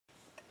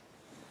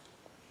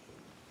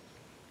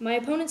My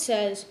opponent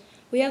says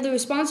we have the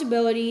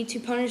responsibility to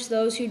punish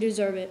those who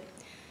deserve it,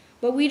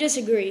 but we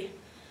disagree.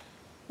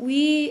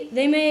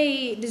 They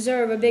may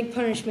deserve a big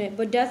punishment,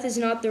 but death is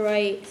not the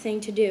right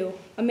thing to do.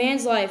 A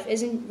man's life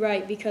isn't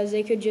right because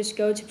they could just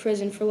go to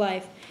prison for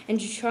life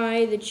and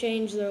try to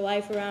change their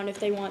life around if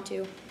they want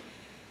to.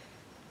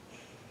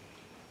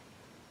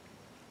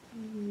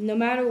 No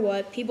matter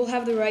what, people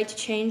have the right to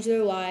change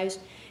their lives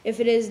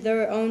if it is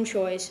their own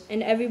choice,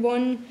 and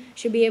everyone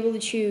should be able to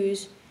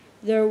choose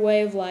their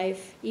way of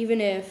life,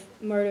 even if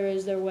murder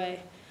is their way.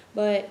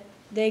 But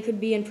they could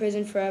be in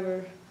prison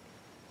forever.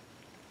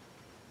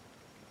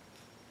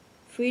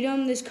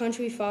 Freedom this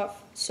country fought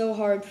so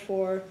hard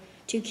for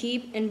to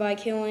keep, and by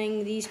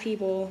killing these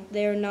people,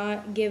 they are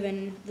not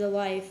given the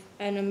life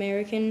an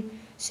American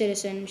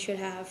citizen should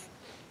have.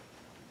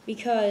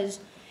 Because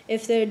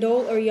if the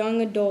adult or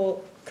young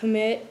adult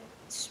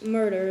commits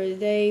murder,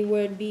 they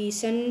would be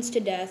sentenced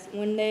to death.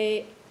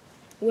 If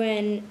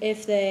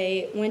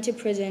they went to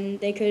prison,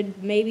 they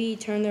could maybe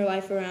turn their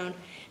life around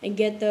and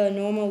get the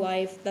normal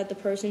life that the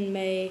person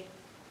may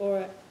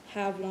or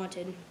have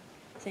wanted.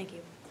 Thank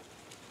you.